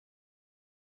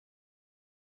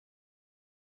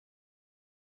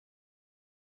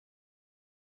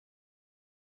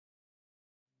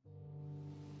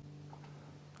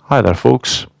Hi there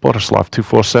folks,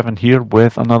 Borislav247 here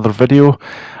with another video,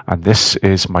 and this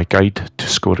is my guide to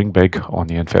scoring big on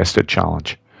the Infested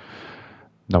Challenge.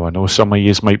 Now I know some of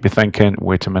you might be thinking,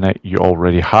 wait a minute, you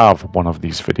already have one of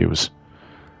these videos.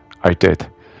 I did.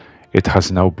 It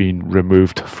has now been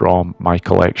removed from my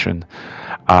collection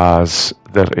as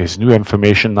there is new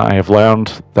information that I have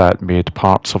learned that made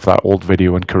parts of that old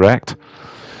video incorrect.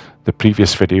 The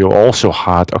previous video also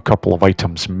had a couple of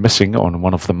items missing on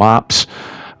one of the maps,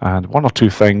 and one or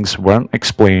two things weren't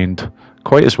explained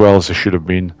quite as well as they should have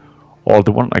been, or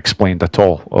they weren't explained at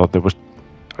all, or they were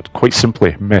quite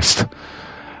simply missed.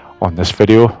 On this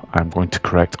video, I'm going to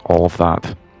correct all of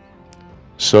that.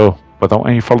 So, without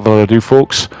any further ado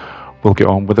folks, we'll get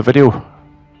on with the video.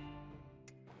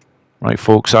 Right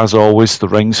folks, as always, the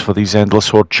rings for these Endless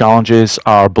Horde challenges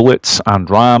are bullets and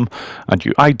RAM, and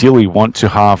you ideally want to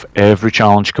have every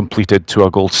challenge completed to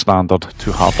a gold standard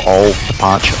to have all the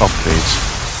patch upgrades.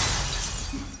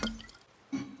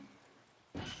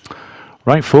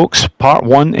 Right folks, part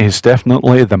 1 is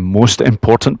definitely the most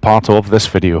important part of this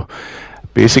video.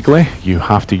 Basically, you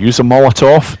have to use a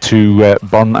Molotov to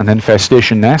burn an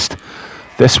infestation nest.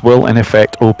 This will in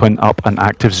effect open up an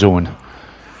active zone.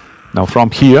 Now from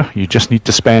here, you just need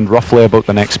to spend roughly about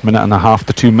the next minute and a half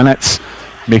to 2 minutes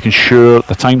making sure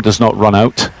the time does not run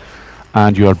out,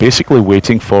 and you are basically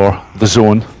waiting for the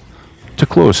zone to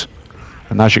close.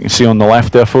 And as you can see on the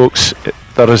left there folks,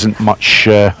 there isn't much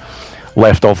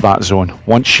left of that zone.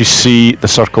 Once you see the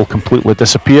circle completely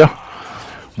disappear,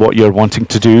 what you're wanting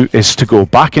to do is to go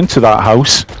back into that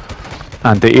house,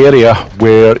 and the area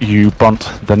where you burnt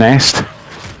the nest,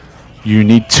 you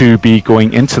need to be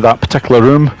going into that particular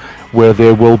room where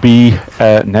there will be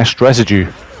nest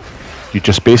residue. You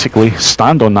just basically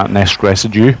stand on that nest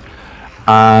residue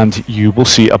and you will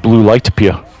see a blue light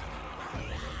appear.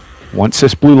 Once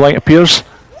this blue light appears,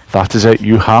 that is it.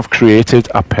 You have created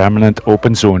a permanent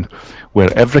open zone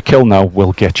where every kill now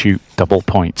will get you double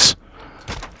points.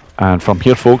 And from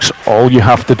here folks, all you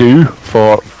have to do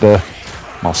for the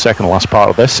second to last part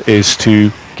of this is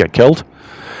to get killed,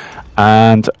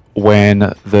 and when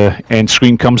the end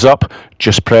screen comes up,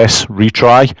 just press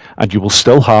retry and you will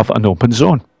still have an open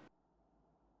zone.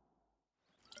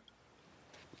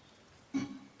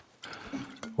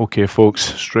 Okay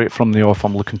folks, straight from the off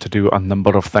I'm looking to do a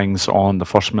number of things on the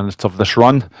first minute of this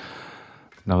run.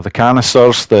 Now the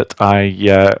canisters that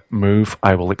I move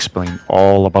I will explain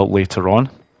all about later on,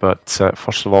 but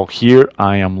first of all here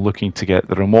I am looking to get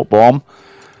the remote bomb,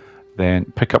 then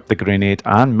pick up the grenade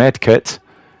and medkit.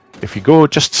 If you go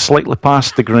just slightly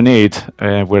past the grenade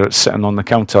where it's sitting on the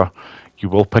counter, you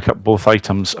will pick up both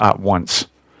items at once.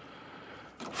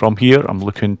 From here I'm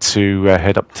looking to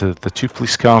head up to the 2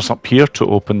 police cars up here to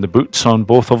open the boots on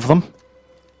both of them.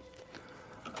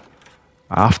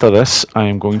 After this I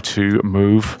am going to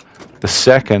move the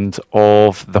second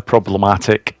of the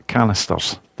problematic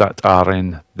canisters that are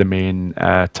in the main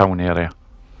town area.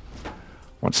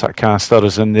 Once that canister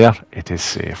is in there, it is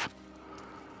safe.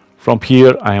 From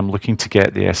here I am looking to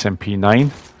get the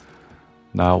SMP9.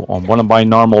 Now on one of my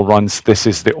normal runs this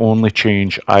is the only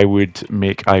change I would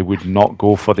make. I would not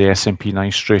go for the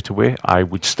SMP9 straight away. I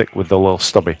would stick with the little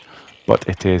stubby, but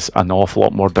it is an awful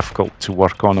lot more difficult to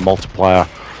work on a multiplier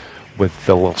with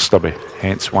the little stubby,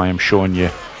 hence why I'm showing you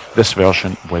this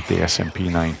version with the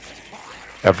SMP9.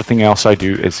 Everything else I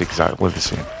do is exactly the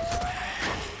same.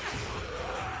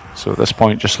 So at this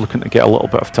point just looking to get a little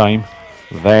bit of time.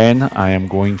 Then I am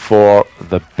going for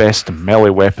the best melee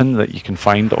weapon that you can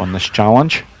find on this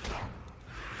challenge.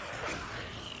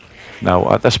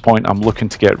 Now at this point I'm looking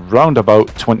to get round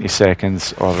about 20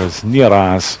 seconds or as near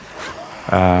as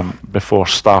before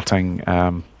starting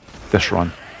this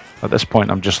run. At this point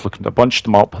I'm just looking to bunch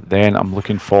them up, then I'm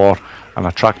looking for an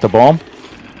attractor bomb,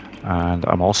 and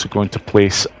I'm also going to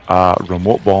place a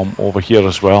remote bomb over here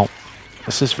as well.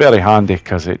 This is very handy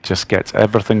because it just gets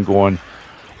everything going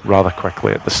rather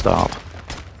quickly at the start.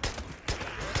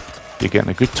 You're getting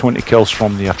a good 20 kills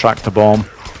from the attractor bomb.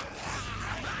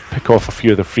 Pick off a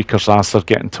few of the freakers as they're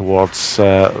getting towards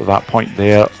that point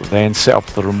there, then set up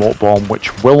the remote bomb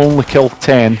which will only kill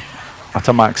 10 at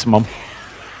a maximum.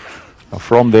 Now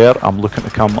from there I'm looking to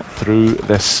come through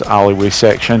this alleyway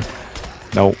section.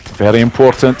 Now very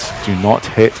important, do not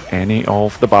hit any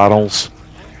of the barrels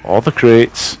or the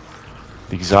crates.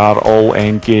 These are all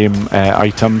endgame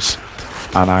items,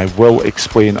 and I will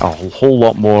explain a whole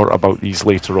lot more about these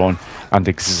later on and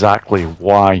exactly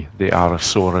why they are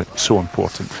so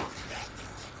important.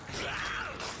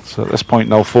 So at this point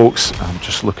now folks, I'm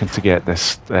just looking to get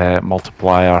this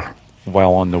multiplier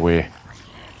well on the way.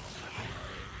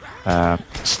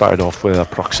 Started off with a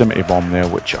proximity bomb there,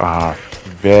 which are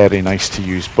very nice to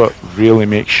use, but really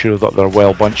make sure that they're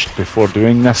well bunched before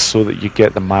doing this so that you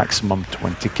get the maximum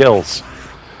 20 kills.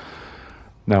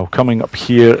 Now coming up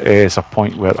here is a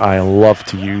point where I love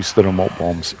to use the remote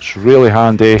bombs. It's really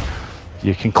handy.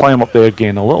 You can climb up there,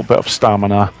 gain a little bit of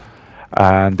stamina,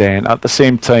 and then at the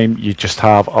same time you just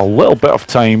have a little bit of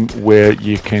time where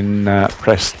you can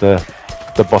press the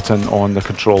button on the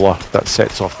controller that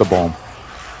sets off the bomb.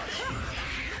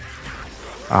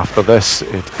 After this,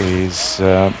 it is,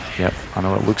 yep, I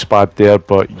know it looks bad there,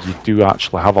 but you do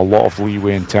actually have a lot of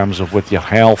leeway in terms of with your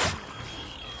health.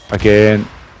 Again,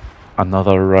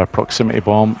 another proximity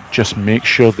bomb. Just make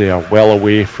sure they are well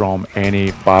away from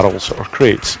any barrels or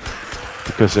crates,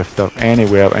 because if they're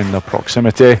anywhere in the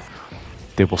proximity,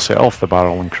 they will set off the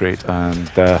barrel and crate,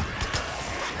 and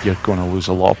you're going to lose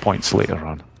a lot of points later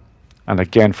on. And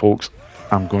again, folks,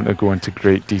 I'm going to go into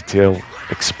great detail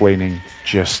explaining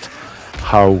just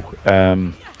how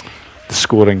the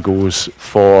scoring goes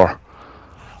for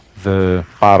the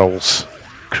barrels,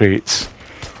 crates,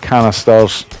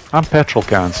 canisters and petrol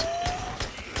cans.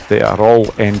 They are all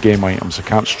endgame items. I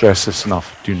can't stress this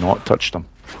enough. Do not touch them.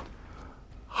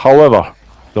 However,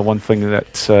 the one thing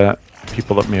that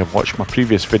people that may have watched my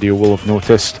previous video will have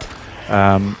noticed,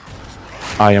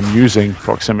 I am using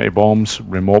proximity bombs,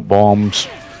 remote bombs,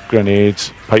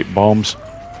 grenades, pipe bombs.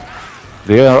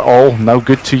 They are all now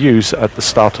good to use at the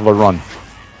start of a run,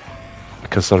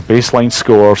 because their baseline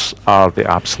scores are the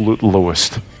absolute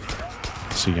lowest.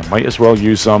 So you might as well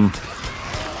use them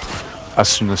as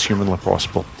soon as humanly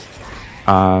possible.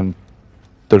 And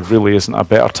there really isn't a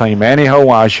better time anyhow,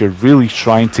 as you're really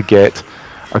trying to get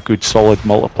a good solid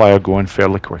multiplier going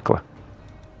fairly quickly.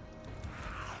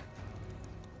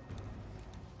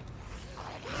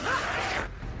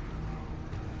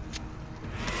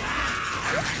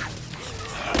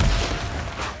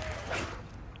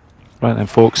 Right then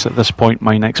folks, at this point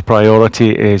my next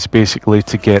priority is basically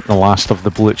to get the last of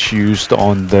the bullets used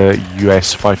on the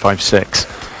US 556,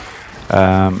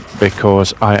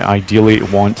 because I ideally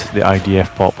want the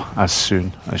IDF pop as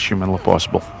soon as humanly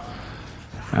possible.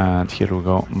 And here we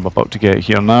go, I'm about to get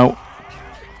here now.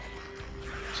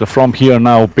 So from here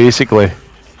now, basically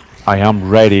I am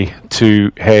ready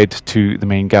to head to the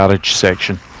main garage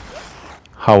section.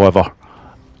 However,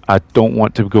 I don't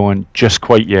want to go in just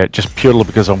quite yet, just purely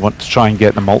because I want to try and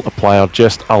get the multiplier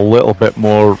just a little bit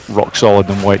more rock solid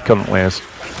than what it currently is.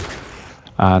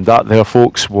 And that there,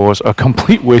 folks, was a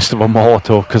complete waste of a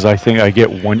Molotov, because I think I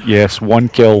get one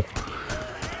kill.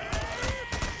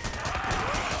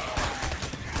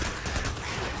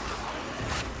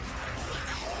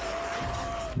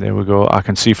 There we go. I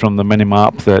can see from the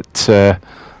mini-map that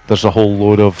there's a whole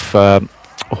load of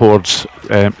hordes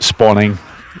spawning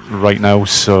right now,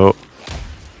 so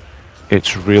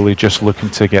it's really just looking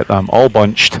to get them all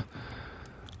bunched,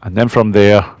 and then from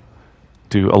there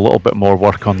do a little bit more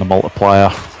work on the multiplier,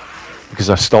 because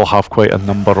I still have quite a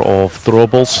number of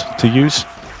throwables to use.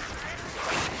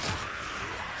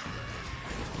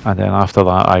 And then after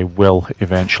that I will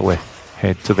eventually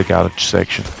head to the garage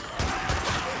section.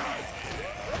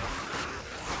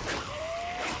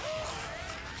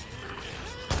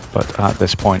 But at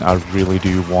this point I really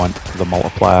do want the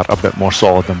multiplier a bit more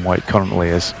solid than what it currently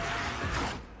is.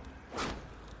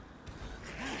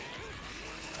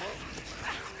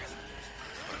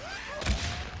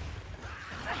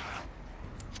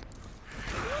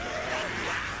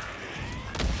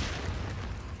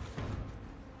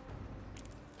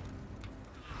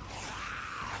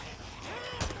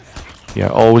 Yeah,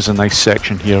 always a nice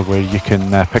section here where you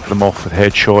can pick them off with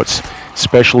headshots,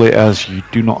 especially as you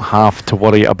do not have to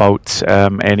worry about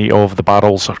any of the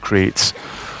barrels or crates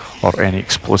or any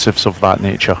explosives of that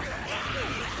nature.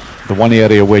 The one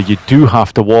area where you do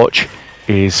have to watch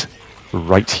is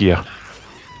right here.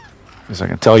 As I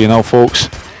can tell you now, folks,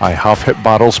 I have hit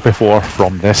barrels before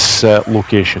from this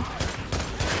location.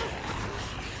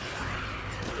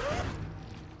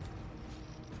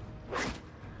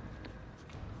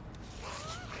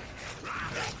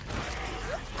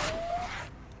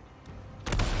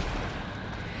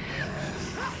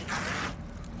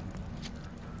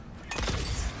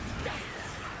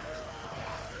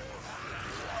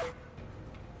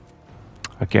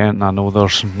 Again, I know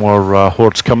there's more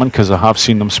hordes coming because I have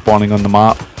seen them spawning on the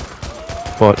map,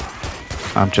 but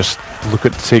I'm just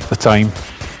looking to take the time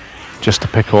just to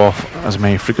pick off as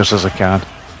many freakers as I can.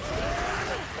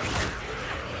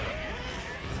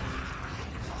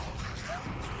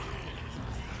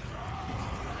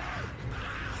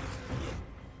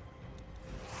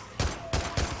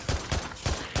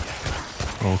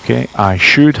 Okay, I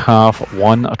should have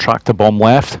one attractor bomb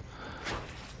left.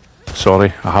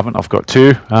 Sorry, I haven't. I've got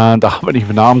 2, and I haven't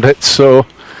even armed it, so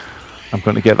I'm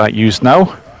going to get that used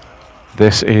now.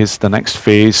 This is the next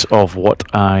phase of what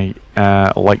I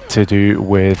like to do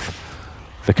with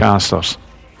the canisters.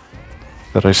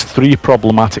 There is 3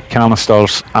 problematic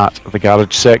canisters at the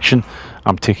garage section.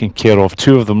 I'm taking care of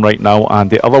 2 of them right now, and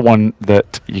the other one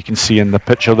that you can see in the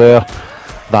picture there,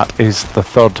 that is the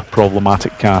 3rd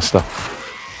problematic canister.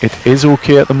 It is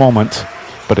okay at the moment,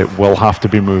 but it will have to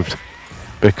be moved,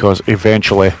 because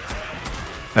eventually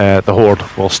the horde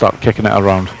will start kicking it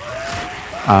around,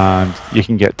 and you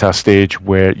can get to a stage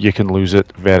where you can lose it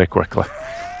very quickly.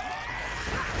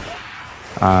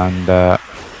 And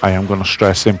I am going to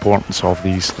stress the importance of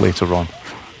these later on.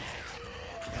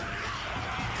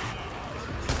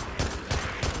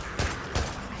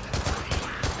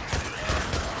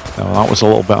 Now that was a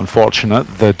little bit unfortunate.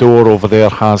 The door over there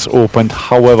has opened,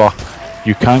 however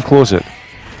you can close it.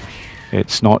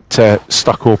 It's not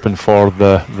stuck open for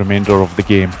the remainder of the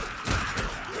game.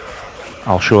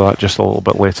 I'll show that just a little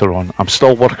bit later on. I'm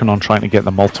still working on trying to get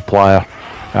the multiplier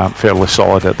fairly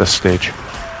solid at this stage.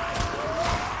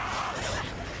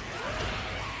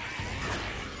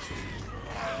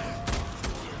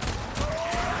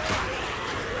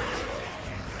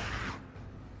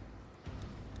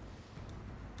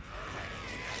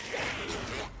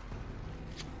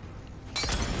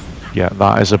 Yeah,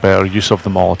 that is a better use of the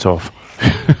Molotov.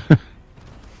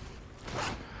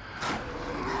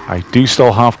 I do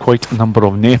still have quite a number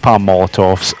of napalm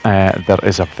Molotovs. There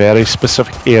is a very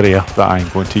specific area that I'm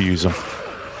going to use them.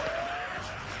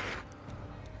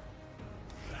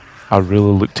 I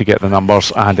really look to get the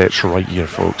numbers, and it's right here,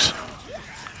 folks.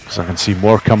 Because I can see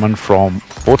more coming from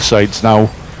both sides now.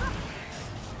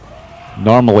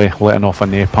 Normally, letting off a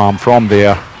napalm from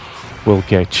there will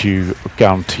get you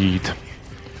guaranteed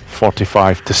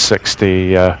 45 to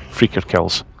 60 freaker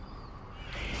kills.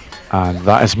 And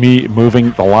that is me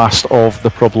moving the last of the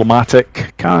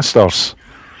problematic canisters.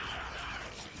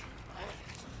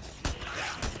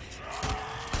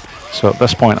 So at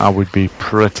this point I would be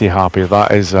pretty happy.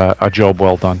 That is a job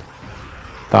well done.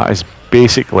 That is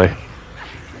basically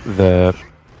the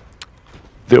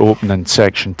opening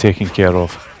section taken care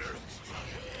of.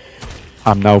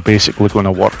 I'm now basically going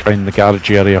to work in the garage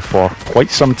area for quite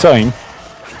some time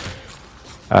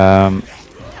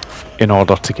in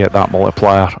order to get that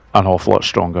multiplier an awful lot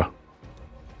stronger.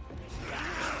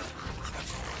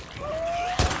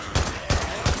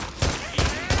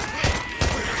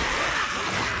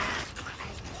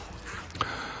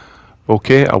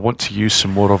 Okay, I want to use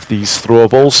some more of these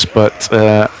throwables, but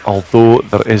although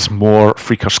there is more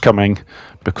freakers coming,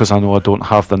 because I know I don't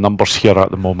have the numbers here at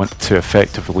the moment to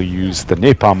effectively use the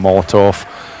napalm Molotov,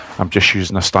 I'm just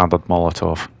using a standard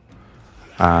Molotov.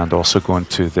 And also going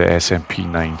to the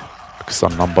SMP-9, because their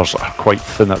numbers are quite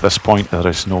thin at this point. There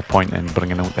is no point in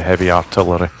bringing out the heavy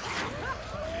artillery.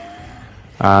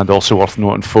 And also worth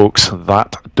noting, folks,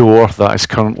 that door that is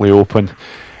currently open,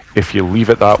 if you leave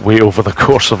it that way over the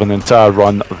course of an entire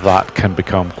run, that can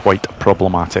become quite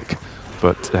problematic.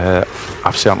 But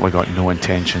I've certainly got no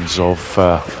intentions of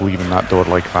leaving that door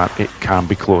like that. It can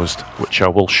be closed, which I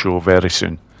will show very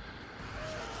soon.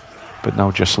 But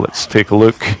now just let's take a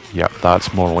look. Yep,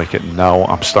 that's more like it now.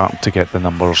 I'm starting to get the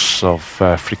numbers of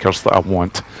freakers that I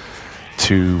want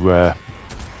to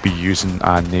be using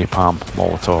a napalm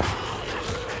Molotov.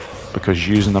 Because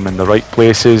using them in the right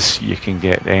places, you can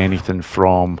get anything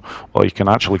from, well, you can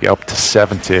actually get up to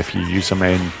 70 if you use them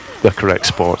in the correct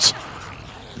spots.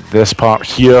 This part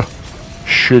here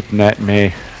should net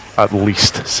me at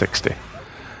least 60.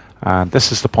 And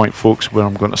this is the point, folks, where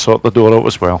I'm going to sort the door out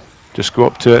as well. Just go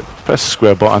up to it, press the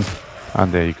square button,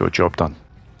 and there you go, job done.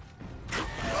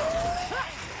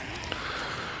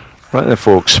 Right there,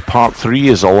 folks, part 3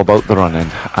 is all about the running,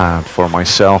 and for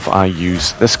myself I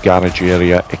use this garage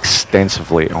area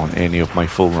extensively on any of my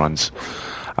full runs,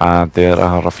 and there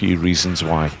are a few reasons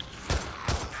why.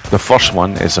 The first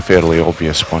one is a fairly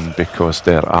obvious one, because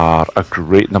there are a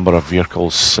great number of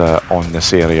vehicles on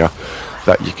this area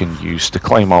that you can use to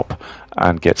climb up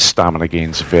and get stamina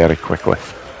gains very quickly.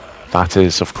 That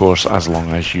is, of course, as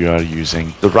long as you are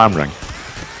using the ram ring.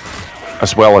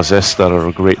 As well as this, there are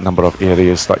a great number of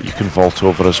areas that you can vault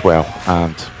over as well,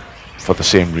 and for the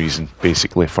same reason,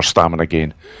 basically for stamina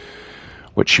gain,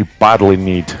 which you badly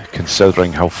need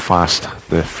considering how fast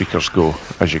the freakers go,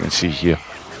 as you can see here.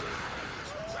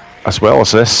 As well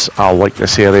as this, I like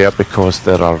this area because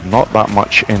there are not that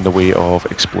much in the way of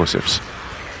explosives.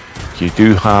 You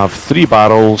do have 3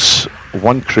 barrels,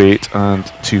 1 crate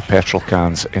and 2 petrol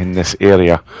cans in this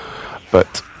area,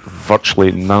 but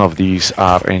virtually none of these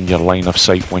are in your line of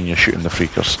sight when you're shooting the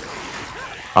freakers.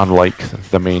 unlike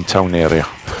the main town area.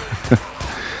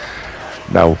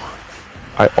 Now,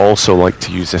 I also like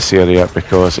to use this area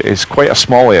because it is quite a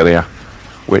small area,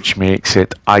 which makes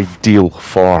it ideal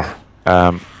for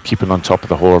keeping on top of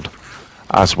the horde,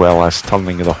 as well as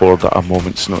turning the horde at a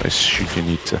moment's notice should you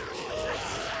need to.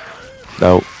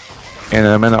 Now, in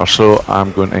a minute or so,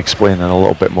 I'm going to explain in a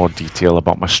little bit more detail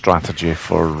about my strategy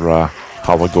for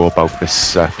how I go about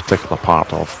this particular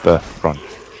part of the run.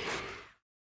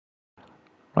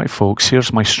 Right folks,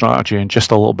 here's my strategy in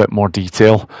just a little bit more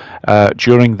detail.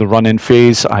 During the run-in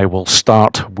phase, I will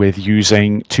start with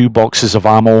using 2 boxes of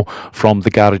ammo from the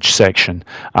garage section,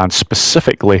 and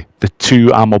specifically the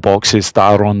 2 ammo boxes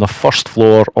that are on the first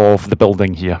floor of the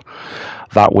building here.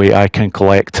 That way I can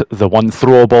collect the 1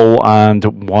 throwable and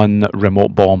 1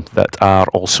 remote bomb that are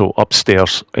also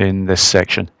upstairs in this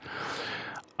section.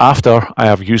 After I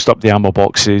have used up the ammo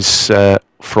boxes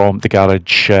from the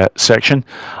garage section,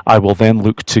 I will then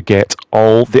look to get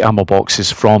all the ammo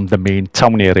boxes from the main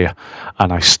town area,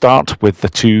 and I start with the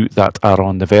 2 that are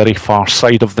on the very far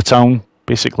side of the town,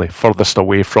 basically furthest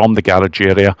away from the garage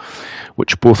area,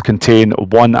 which both contain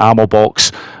 1 ammo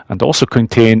box and also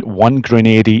contain 1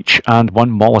 grenade each and 1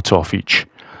 Molotov each.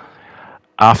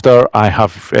 After I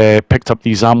have picked up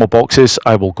these ammo boxes,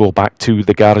 I will go back to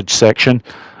the garage section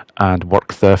and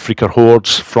work the freaker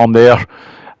hordes from there.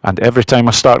 And every time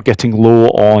I start getting low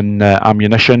on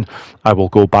ammunition, I will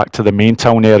go back to the main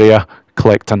town area,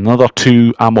 collect another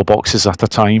 2 ammo boxes at a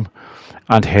time,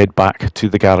 and head back to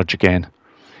the garage again.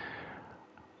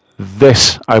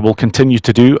 This I will continue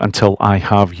to do until I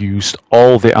have used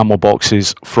all the ammo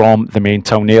boxes from the main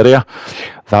town area.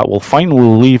 That will finally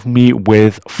leave me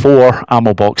with 4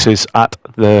 ammo boxes at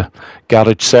the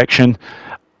garage section.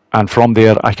 And from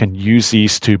there I can use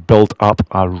these to build up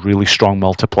a really strong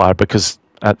multiplier, because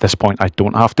at this point I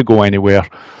don't have to go anywhere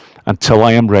until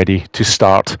I am ready to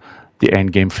start the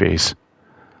endgame phase.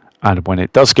 And when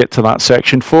it does get to that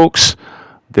section, folks,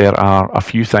 there are a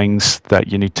few things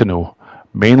that you need to know,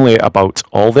 mainly about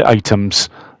all the items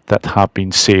that have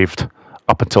been saved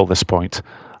up until this point.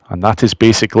 And that is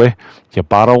basically your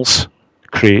barrels,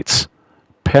 crates,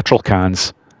 petrol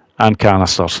cans and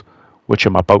canisters, which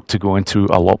I'm about to go into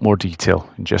a lot more detail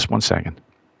in just 1 second.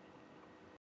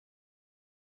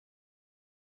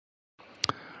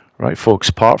 Right folks,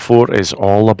 part 4 is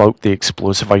all about the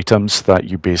explosive items that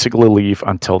you basically leave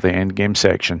until the endgame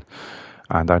section.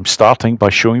 And I'm starting by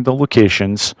showing the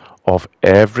locations of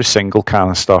every single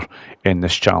canister in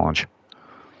this challenge.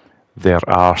 There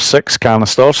are 6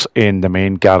 canisters in the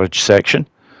main garage section,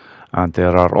 and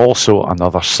there are also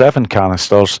another 7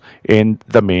 canisters in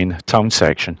the main town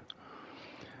section.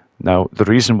 Now, the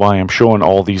reason why I'm showing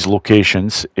all these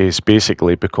locations is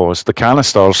basically because the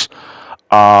canisters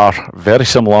are very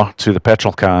similar to the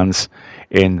petrol cans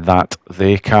in that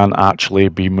they can actually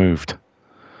be moved.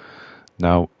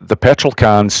 Now, the petrol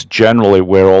cans, generally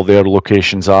where all their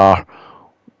locations are,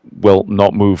 will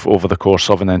not move over the course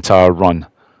of an entire run.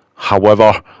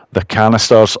 However, the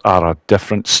canisters are a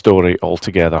different story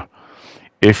altogether.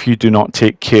 If you do not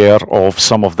take care of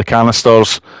some of the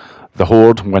canisters, the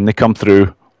horde, when they come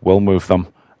through, will move them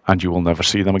and you will never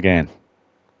see them again.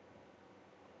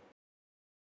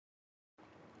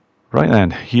 Right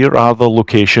then, here are the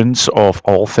locations of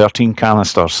all 13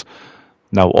 canisters.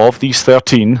 Now, of these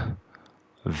 13,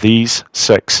 these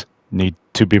 6 need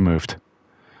to be moved.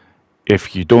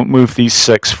 If you don't move these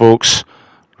 6, folks,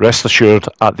 rest assured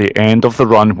at the end of the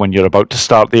run, when you're about to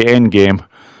start the end game,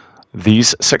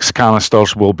 these 6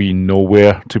 canisters will be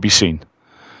nowhere to be seen.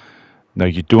 Now,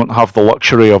 you don't have the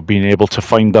luxury of being able to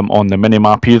find them on the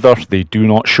minimap either. They do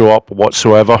not show up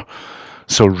whatsoever.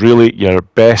 So really, your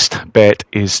best bet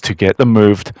is to get them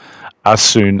moved as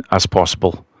soon as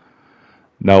possible.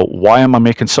 Now, why am I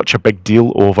making such a big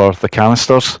deal over the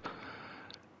canisters?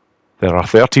 There are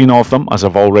 13 of them, as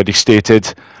I've already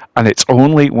stated, and it's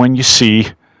only when you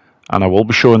see, and I will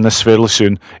be showing this fairly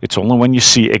soon, it's only when you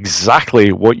see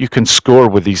exactly what you can score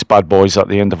with these bad boys at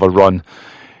the end of a run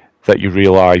that you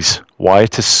realise why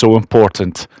it is so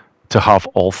important to have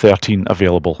all 13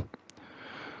 available.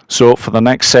 So for the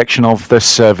next section of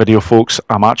this video, folks,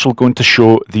 I'm actually going to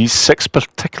show these 6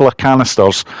 particular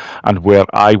canisters and where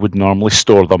I would normally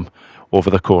store them over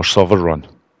the course of a run.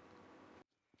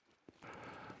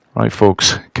 Right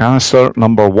folks, canister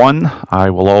number 1 I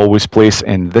will always place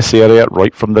in this area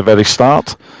right from the very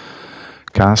start.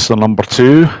 Canister number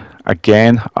 2,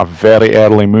 again a very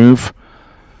early move.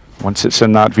 Once it's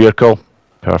in that vehicle,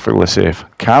 perfectly safe.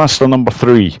 Canister number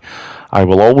 3, I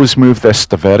will always move this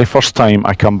the very first time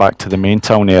I come back to the main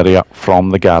town area from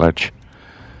the garage.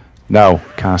 Now,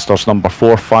 canisters number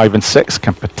 4, 5 and 6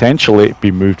 can potentially be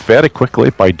moved very quickly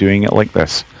by doing it like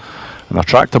this. An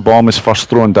attractor bomb is first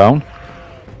thrown down,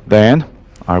 then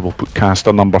I will put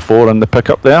canister number 4 in the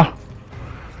pickup there.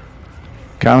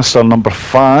 Canister number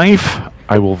 5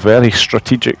 I will very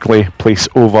strategically place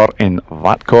over in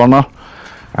that corner,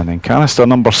 and then canister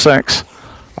number 6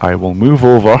 I will move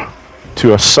over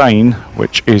to a sign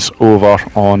which is over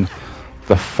on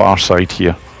the far side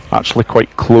here. Actually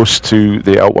quite close to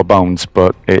the outer bounds,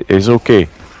 but it is okay.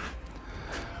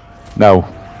 Now,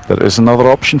 there is another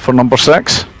option for number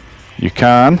 6. You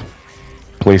can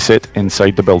place it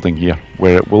inside the building here,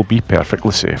 where it will be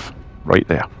perfectly safe. Right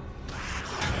there.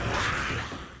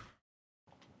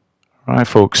 Right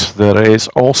folks, there is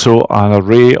also an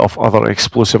array of other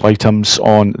explosive items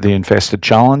on the Infested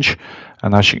Challenge,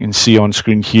 and as you can see on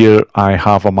screen here, I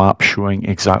have a map showing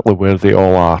exactly where they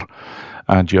all are.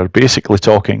 And you're basically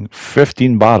talking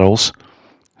 15 barrels,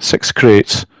 6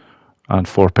 crates, and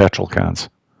 4 petrol cans.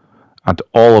 And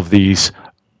all of these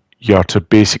you're to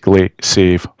basically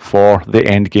save for the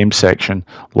endgame section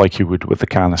like you would with the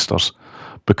canisters,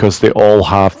 because they all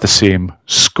have the same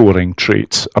scoring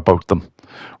traits about them,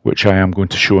 which I am going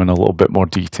to show in a little bit more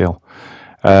detail.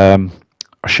 A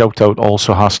shout out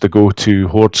also has to go to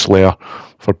Horde Slayer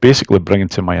for basically bringing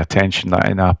to my attention that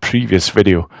in a previous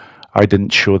video I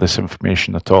didn't show this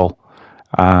information at all,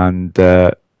 and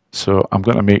so I'm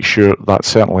going to make sure that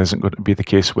certainly isn't going to be the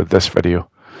case with this video,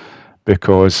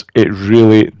 because it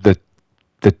really, the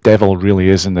devil really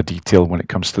is in the detail when it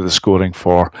comes to the scoring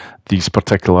for these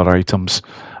particular items,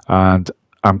 and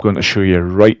I'm going to show you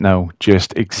right now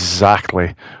just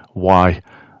exactly why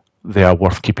they are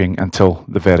worth keeping until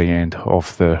the very end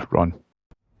of the run.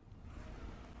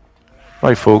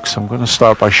 Right folks, I'm going to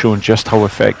start by showing just how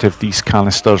effective these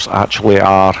canisters actually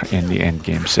are in the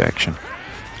endgame section,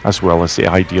 as well as the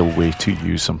ideal way to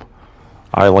use them.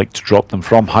 I like to drop them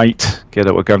from height, get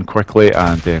out a gun quickly,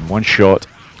 and then one shot,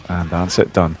 and that's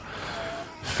it done.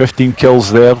 15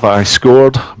 kills there that I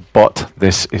scored, but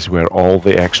this is where all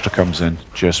the extra comes in.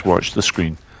 Just watch the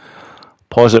screen.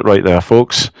 Pause it right there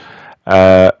folks.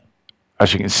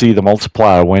 As you can see, the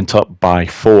multiplier went up by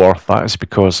 4. That is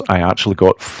because I actually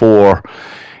got 4.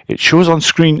 It shows on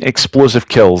screen explosive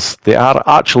kills. They are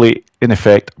actually, in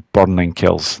effect, burning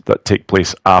kills that take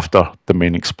place after the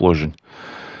main explosion.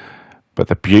 But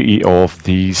the beauty of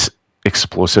these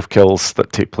explosive kills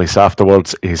that take place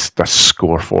afterwards is the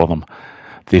score for them.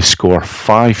 They score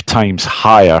 5 times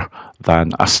higher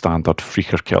than a standard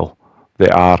freaker kill. They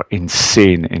are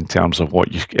insane in terms of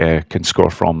what you can score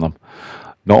from them.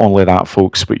 Not only that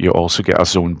folks, but you also get a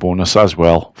zone bonus as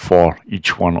well for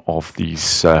each one of these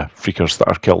freakers that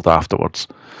are killed afterwards.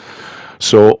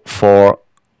 So for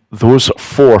those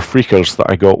 4 freakers that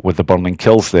I got with the burning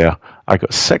kills there, I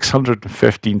got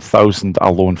 615,000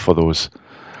 alone for those.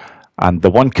 And the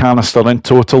one canister in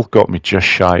total got me just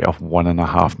shy of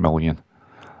 1.5 million.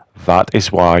 That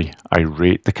is why I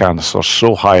rate the canisters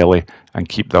so highly and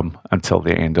keep them until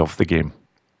the end of the game.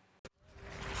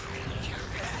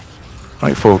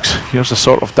 Right folks, here's the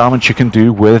sort of damage you can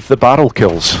do with the barrel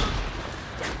kills.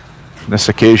 On this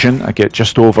occasion I get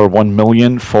just over 1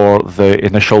 million for the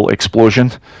initial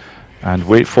explosion, and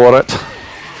wait for it,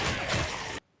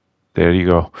 there you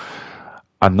go,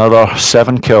 another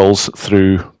 7 kills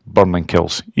through burning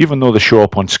kills, even though they show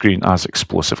up on screen as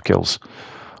explosive kills.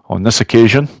 On this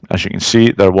occasion, as you can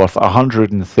see, they're worth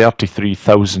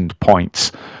 133,000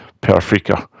 points per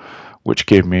freaker, which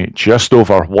gave me just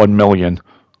over 1 million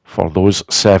for those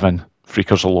 7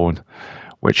 freakers alone,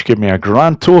 which gave me a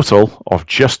grand total of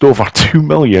just over 2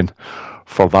 million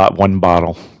for that one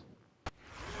barrel.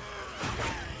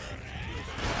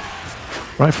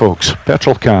 Right folks,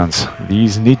 petrol cans.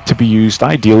 These need to be used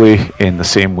ideally in the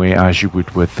same way as you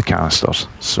would with the canisters.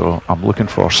 So I'm looking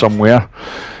for somewhere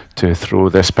to throw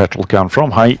this petrol can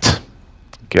from height,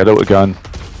 get out a gun,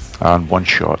 and one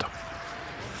shot.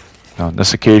 Now on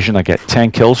this occasion I get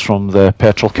 10 kills from the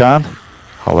petrol can.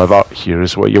 However, here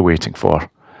is what you're waiting for,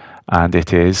 and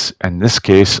it is, in this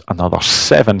case, another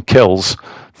 7 kills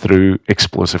through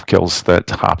explosive kills that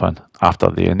happen after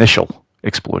the initial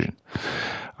explosion.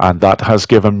 And that has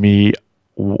given me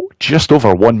just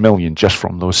over 1 million just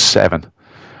from those 7,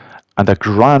 and a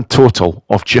grand total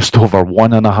of just over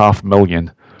 1.5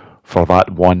 million for that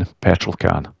one petrol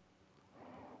can.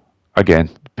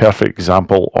 Again, perfect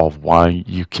example of why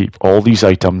you keep all these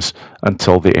items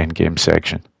until the endgame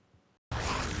section.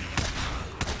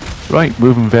 Right,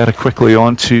 moving very quickly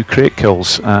on to crate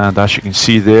kills, and as you can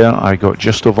see there, I got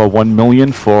just over 1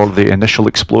 million for the initial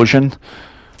explosion.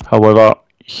 However,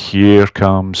 here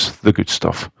comes the good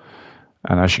stuff.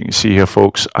 And as you can see here,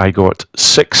 folks, I got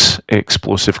 6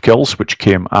 explosive kills, which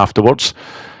came afterwards,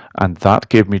 and that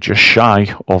gave me just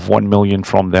shy of 1 million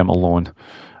from them alone,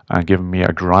 and giving me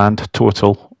a grand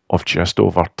total of just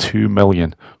over 2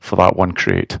 million for that one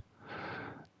crate.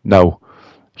 Now,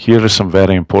 here is some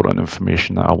very important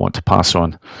information that I want to pass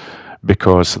on,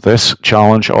 because this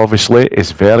challenge obviously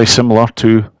is very similar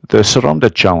to the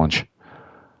Surrounded challenge.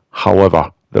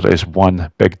 However, there is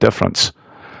one big difference.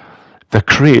 The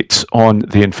crates on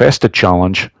the Infested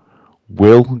challenge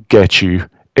will get you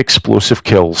explosive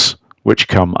kills, which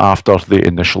come after the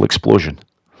initial explosion.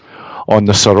 On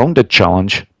the Surrounded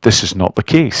challenge, this is not the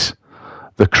case.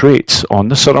 The crates on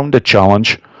the Surrounded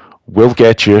challenge will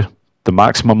get you the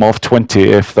maximum of 20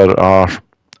 if there are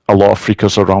a lot of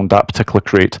freakers around that particular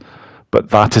crate, but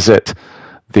that is it.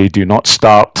 They do not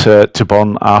start to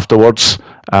burn afterwards,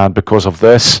 and because of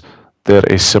this, there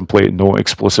is simply no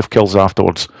explosive kills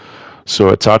afterwards. So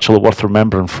it's actually worth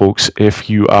remembering, folks, if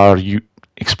you are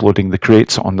exploding the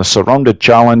crates on the Surrounded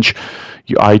challenge,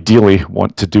 you ideally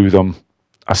want to do them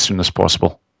as soon as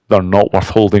possible. They're not worth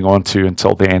holding on to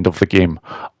until the end of the game,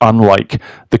 unlike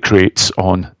the crates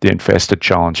on the Infested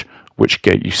challenge, which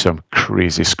get you some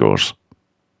crazy scores.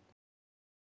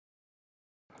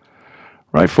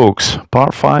 Right, folks,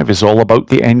 part 5 is all about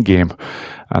the endgame,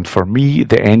 and for me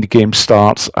the endgame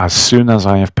starts as soon as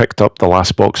I have picked up the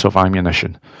last box of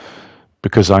ammunition,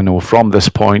 because I know from this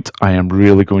point I am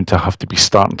really going to have to be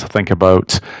starting to think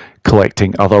about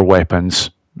collecting other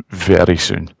weapons very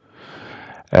soon.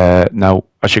 Now,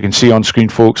 as you can see on screen,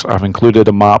 folks, I've included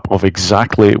a map of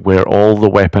exactly where all the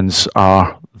weapons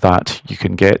are that you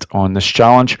can get on this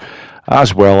challenge,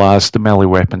 as well as the melee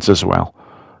weapons as well.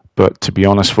 But to be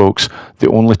honest, folks,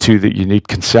 the only two that you need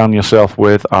concern yourself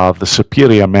with are the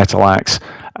superior metal axe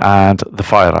and the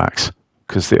fire axe,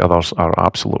 because the others are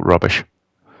absolute rubbish.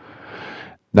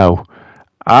 Now,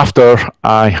 after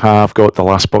I have got the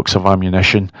last box of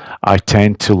ammunition, I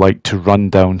tend to like to run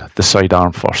down the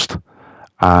sidearm first,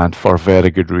 and for a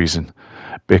very good reason.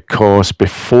 Because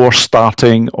before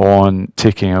starting on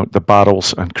taking out the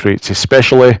barrels and crates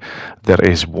especially, there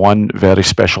is one very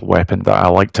special weapon that I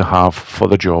like to have for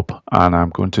the job, and I'm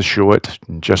going to show it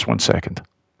in just 1 second.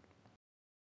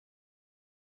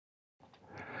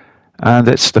 And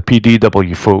it's the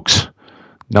PDW, folks.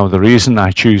 Now, the reason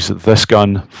I choose this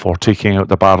gun for taking out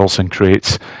the barrels and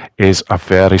crates is a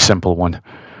very simple one.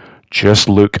 Just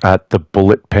look at the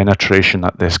bullet penetration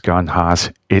that this gun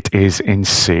has. It is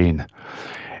insane.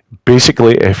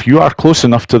 Basically, if you are close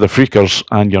enough to the freakers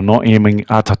and you're not aiming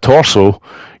at a torso,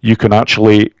 you can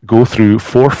actually go through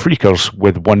 4 freakers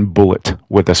with 1 bullet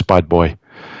with this bad boy,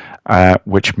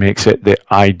 which makes it the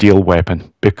ideal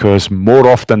weapon, because more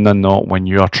often than not, when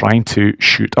you are trying to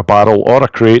shoot a barrel or a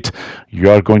crate, you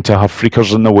are going to have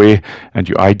freakers in the way, and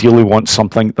you ideally want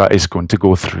something that is going to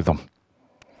go through them.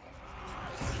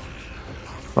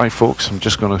 Right, folks, I'm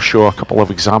just going to show a couple of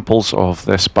examples of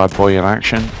this bad boy in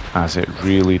action, as it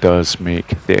really does make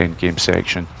the endgame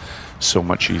section so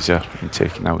much easier in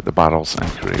taking out the barrels and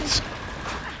crates.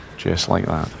 Just like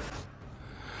that.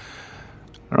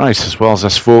 Right, as well as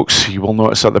this, folks, you will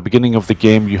notice at the beginning of the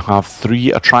game you have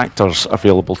 3 attractors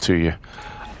available to you.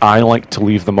 I like to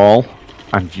leave them all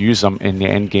and use them in the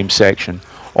endgame section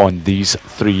on these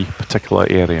 3 particular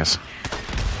areas.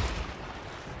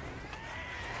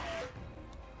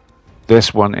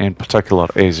 This one in particular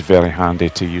is very handy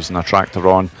to use an attractor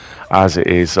on, as it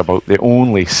is about the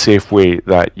only safe way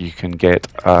that you can get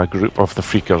a group of the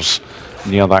freakers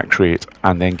near that crate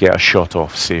and then get a shot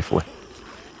off safely.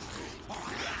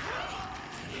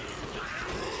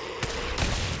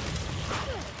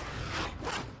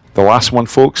 The last one,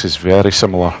 folks, is very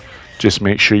similar. Just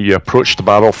make sure you approach the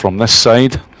barrel from this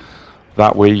side.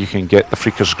 That way you can get the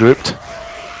freakers grouped,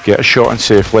 get a shot in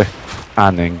safely,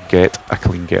 and then get a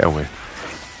clean getaway.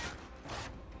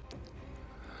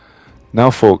 Now,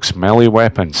 folks, melee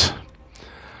weapons.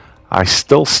 I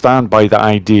still stand by the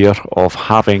idea of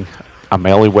having a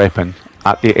melee weapon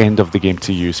at the end of the game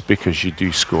to use, because you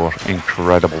do score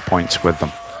incredible points with them.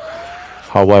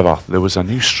 However, there was a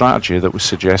new strategy that was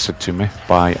suggested to me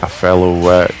by a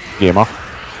fellow gamer,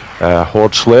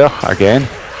 Horde Slayer again,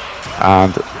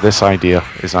 and this idea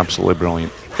is absolutely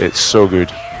brilliant. It's so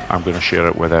good, I'm going to share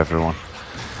it with everyone.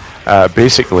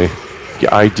 Basically, you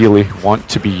ideally want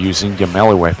to be using your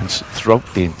melee weapons throughout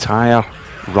the entire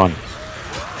run,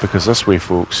 because this way,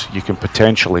 folks, you can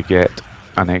potentially get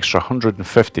an extra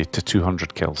 150 to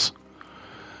 200 kills.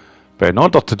 But in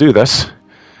order to do this,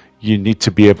 you need to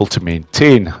be able to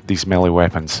maintain these melee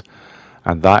weapons,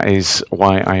 and that is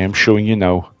why I am showing you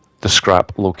now the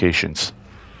scrap locations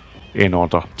in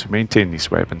order to maintain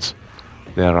these weapons.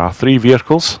 There are 3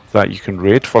 vehicles that you can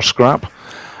raid for scrap,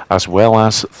 as well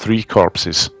as 3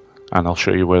 corpses, and I'll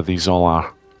show you where these all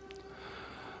are.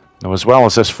 Now, as well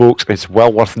as this, folks, it's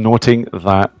well worth noting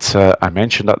that I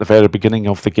mentioned at the very beginning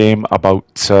of the game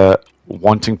about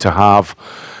wanting to have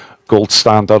gold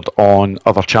standard on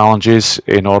other challenges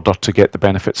in order to get the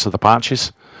benefits of the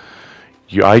patches.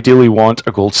 You ideally want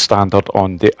a gold standard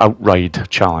on the outride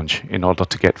challenge in order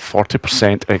to get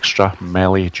 40% extra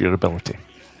melee durability.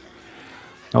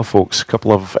 Now, folks, a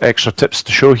couple of extra tips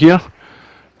to show here.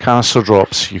 Canister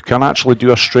drops. You can actually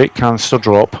do a straight canister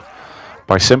drop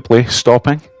by simply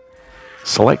stopping,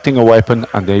 selecting a weapon,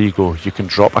 and there you go. You can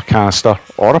drop a canister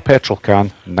or a petrol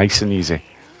can nice and easy.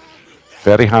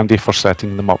 Very handy for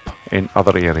setting them up in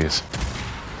other areas.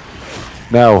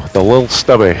 Now, the little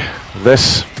stubby.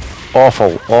 This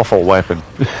awful weapon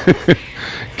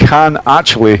can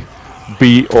actually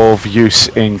be of use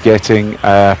in getting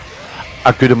a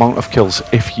good amount of kills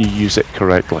if you use it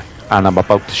correctly. And I'm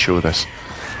about to show this.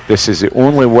 This is the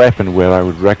only weapon where I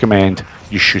would recommend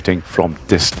you shooting from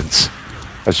distance.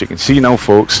 As you can see now,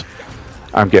 folks,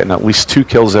 I'm getting at least 2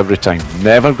 kills every time.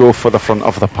 Never go for the front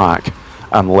of the pack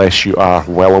unless you are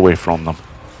well away from them.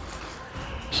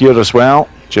 Here as well,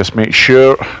 just make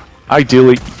sure,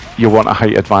 ideally you want a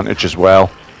height advantage as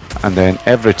well, and then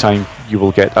every time you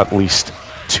will get at least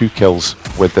 2 kills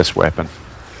with this weapon.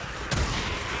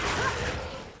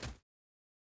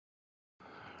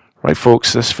 Right,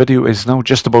 folks, this video is now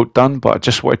just about done, but I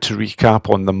just wanted to recap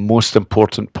on the most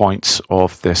important points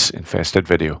of this Infested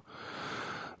video.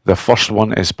 The first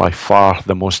one is by far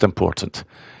the most important.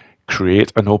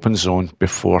 Create an open zone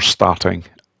before starting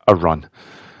a run.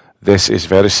 This is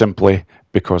very simply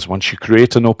because once you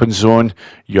create an open zone,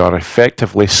 you are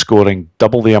effectively scoring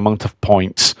double the amount of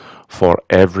points for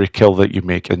every kill that you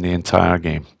make in the entire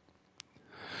game.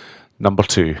 Number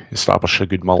 2, establish a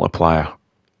good multiplier.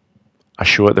 I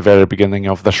show at the very beginning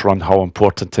of this run how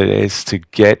important it is to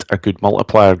get a good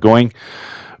multiplier going,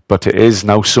 but it is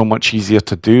now so much easier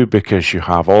to do because you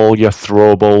have all your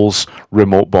throwables,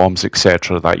 remote bombs,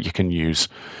 etc. that you can use.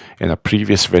 In a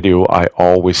previous video, I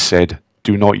always said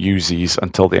do not use these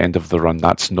until the end of the run.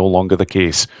 That's no longer the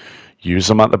case. Use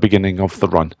them at the beginning of the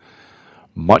run.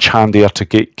 Much handier to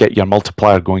get your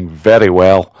multiplier going very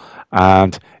well,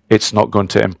 and it's not going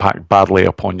to impact badly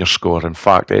upon your score. In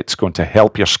fact, it's going to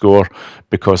help your score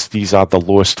because these are the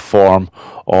lowest form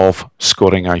of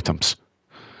scoring items.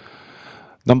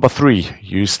 Number 3,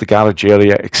 use the garage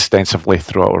area extensively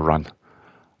throughout a run.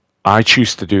 I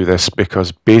choose to do this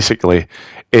because basically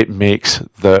it makes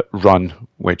the run,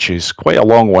 which is quite a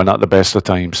long one at the best of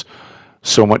times,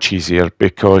 so much easier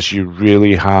because you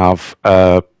really have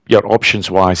your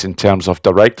options wise in terms of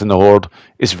directing the horde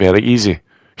is very easy.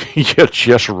 You're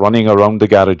just running around the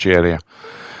garage area,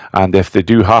 and if they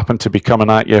do happen to be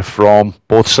coming at you from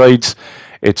both sides,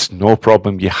 it's no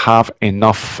problem. You have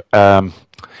enough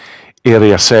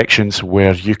area sections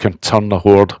where you can turn the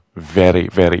horde very,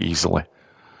 very easily.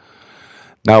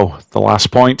 Now, the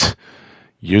last point,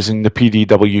 using the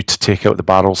PDW to take out the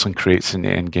barrels and crates in the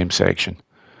endgame section.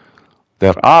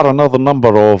 There are another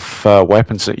number of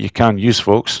weapons that you can use,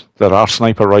 folks. There are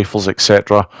sniper rifles,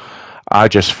 etc. I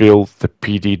just feel the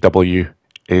PDW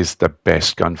is the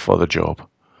best gun for the job.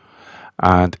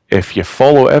 And if you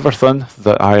follow everything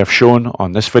that I have shown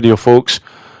on this video, folks,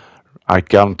 I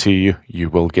guarantee you, you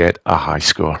will get a high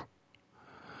score.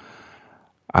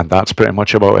 And that's pretty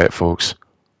much about it, folks.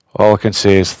 All I can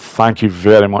say is thank you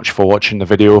very much for watching the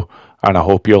video, and I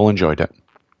hope you all enjoyed it.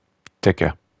 Take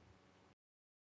care.